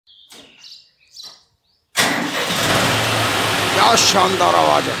क्या शानदार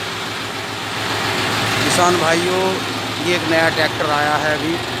आवाज़ है किसान भाइयों। ये एक नया ट्रैक्टर आया है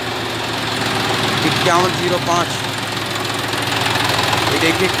अभी 5105। ये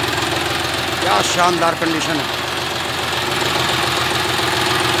देखिए क्या शानदार कंडीशन है।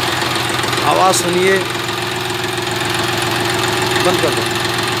 आवाज़ सुनिए, बंद कर दो।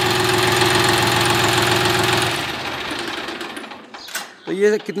 तो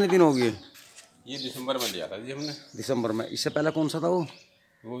ये कितने दिन हो गए? ये दिसंबर में लिया था जी हमने। दिसंबर में। इससे पहले कौन सा था वो?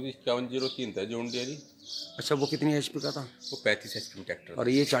 वो 5103 था जोन डियर। अच्छा, वो कितनी एचपी का था? वो 35 एचपी ट्रैक्टर। और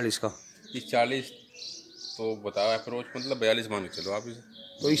ये 40 का? ये 40 तो बताओ अप्रोच मतलब 42 मान के चलो आप इसे।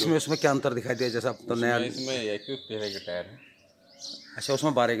 तो इसमें उसमें क्या अंतर दिखाई दिया? जैसा अब तो नया इसमें एक 13 के टायर है। अच्छा,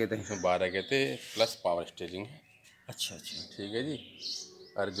 उसमें 12 के थे? इसमें 12 के थे प्लस पावर स्टीयरिंग है। अच्छा अच्छा, ठीक है जी।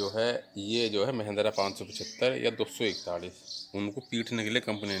 और जो है ये जो है महिंद्रा 575 या 241 उनको पीटने के लिए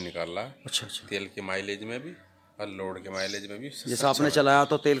कंपनी ने निकाला। अच्छा अच्छा। तेल के माइलेज में भी और लोड के माइलेज में भी। जैसा आपने चलाया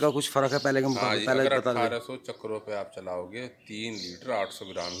तो तेल का कुछ फर्क है पहले के मुकाबले? पहले अगर बता 1800 चक्रों पे आप चलाओगे 3 लीटर 800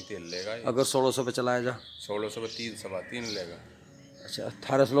 ग्राम ही तेल लेगा। अगर 1600 पे चलाया जा 1600 पे 3 सवा 3 लेगा। अच्छा,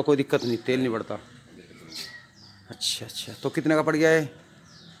 1800 कोई दिक्कत नहीं, तेल नहीं बढ़ता। अच्छा अच्छा, तो कितने का पड़ गया है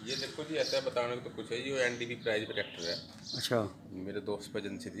ये? देखो जी ऐसा बताने को तो कुछ है। ये एनडीवी प्राइस पे ट्रैक्टर है। अच्छा, मेरे दोस्त पे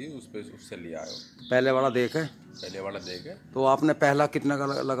एजेंसी थी उस पे उससे लिया है। तो पहले वाला देख है? पहले वाला देखे। तो आपने पहला कितना का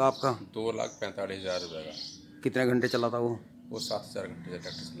लगा आपका? 2,45,000 रुपये का। कितने घंटे चला था वो? वो 7,000 घंटे से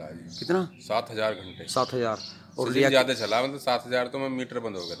ट्रैक्टर चलाया जी। कितना? 7,000 घंटे। 7,000। और लिया ज़्यादा चला मतलब 7,000 तो मैं मीटर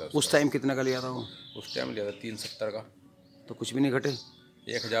बंद हो गया था उस टाइम कितने का लिया था वो? उस टाइम लिया था 370 का। तो कुछ भी नहीं घटे?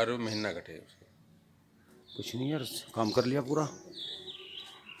 1,000 रुपये महीना घटे उसके। कुछ नहीं यार, काम कर लिया पूरा।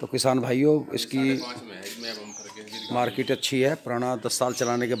 तो किसान भाइयों इसकी मार्केट अच्छी है, पुराना 10 साल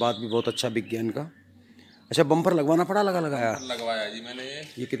चलाने के बाद भी बहुत अच्छा बिक गया इनका। अच्छा, बम्पर लगवाना पड़ा? लगाया लगवाया जी मैंने।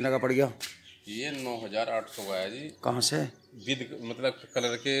 ये कितने का पड़ गया? ये 9,800 का है जी। कहाँ से? विद मतलब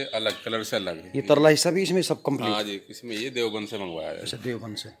कलर के अलग, कलर से अलग है। ये तरला हिस्सा भी इसमें सब कंप्लीट? हाँ जी, इसमें ये देवबंद से मंगवाया है। अच्छा,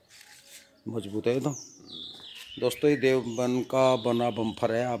 देवबंद से। मजबूत है ये तो। दोस्तों ये देवबंद का बना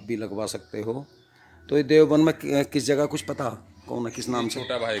बम्पर है, आप भी लगवा सकते हो। तो ये देवबंद में किस जगह कुछ पता कौन है, किस नाम से?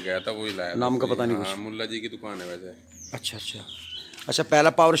 छोटा भाई गया था वही लाया। नाम का पता नहीं कुछ? मुल्ला जी की दुकान है वैसे। अच्छा अच्छा अच्छा, पहला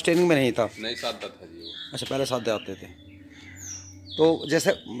पावर स्टीयरिंग में नहीं था? नहीं, सादा था जी वो। अच्छा, पहले सादे आते थे। तो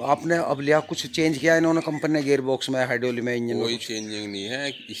जैसे आपने अब लिया, कुछ चेंज किया इन्होंने कंपनी ने गियर बॉक्स में, हाइड्रोलिक में, इंजन में? कोई चेंजिंग नहीं है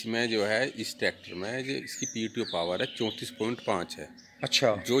इसमें। जो है इस ट्रैक्टर में जो इसकी पीटीओ पावर है 34.5 है।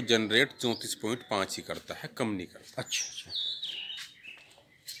 अच्छा, जो जनरेट 34.5 ही करता है, कम नहीं करता। अच्छा अच्छा,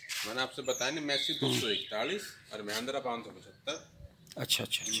 मैंने आपसे बताया नहीं, मैक्सी 241 और महिंद्रा 575। अच्छा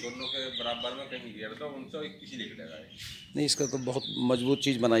अच्छा अच्छा। दोनों के बराबर में कहीं गियर तो उनसे किसी निकलेगा। नहीं, इसका तो बहुत मजबूत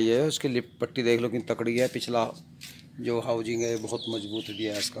चीज़ बनाई है। उसकी लिप पट्टी देख लो कितनी तकड़ी है। पिछला जो हाउजिंग है बहुत मजबूत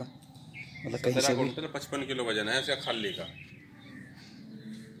दिया है इसका, मतलब कहीं से भी। 55 किलो वजन है इसका खाली का।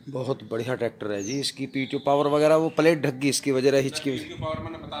 बहुत बढ़िया ट्रैक्टर है जी। इसकी पीटीओ पावर वगैरह वो प्लेट ढक गई इसकी वजह रही हिचकी। पावर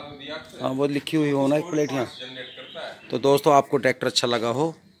मैंने बता दिया। हाँ, वो लिखी हुई हो ना एक प्लेट यहाँ। तो दोस्तों आपको ट्रैक्टर अच्छा लगा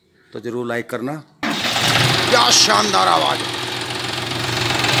हो तो ज़रूर लाइक करना। क्या शानदार आवाज़ है।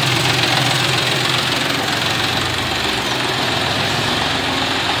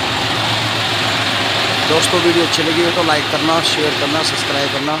 दोस्तों वीडियो अच्छी लगी हो तो लाइक करना, शेयर करना, सब्सक्राइब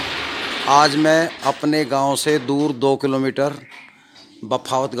करना। आज मैं अपने गांव से दूर 2 किलोमीटर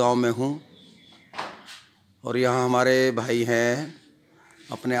बफावत गांव में हूं और यहाँ हमारे भाई हैं,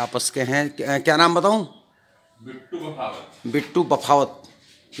 अपने आपस के हैं। क्या नाम बताऊं? बिट्टू बफावत। बिट्टू बफावत।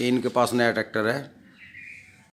 ये इनके पास नया ट्रैक्टर है।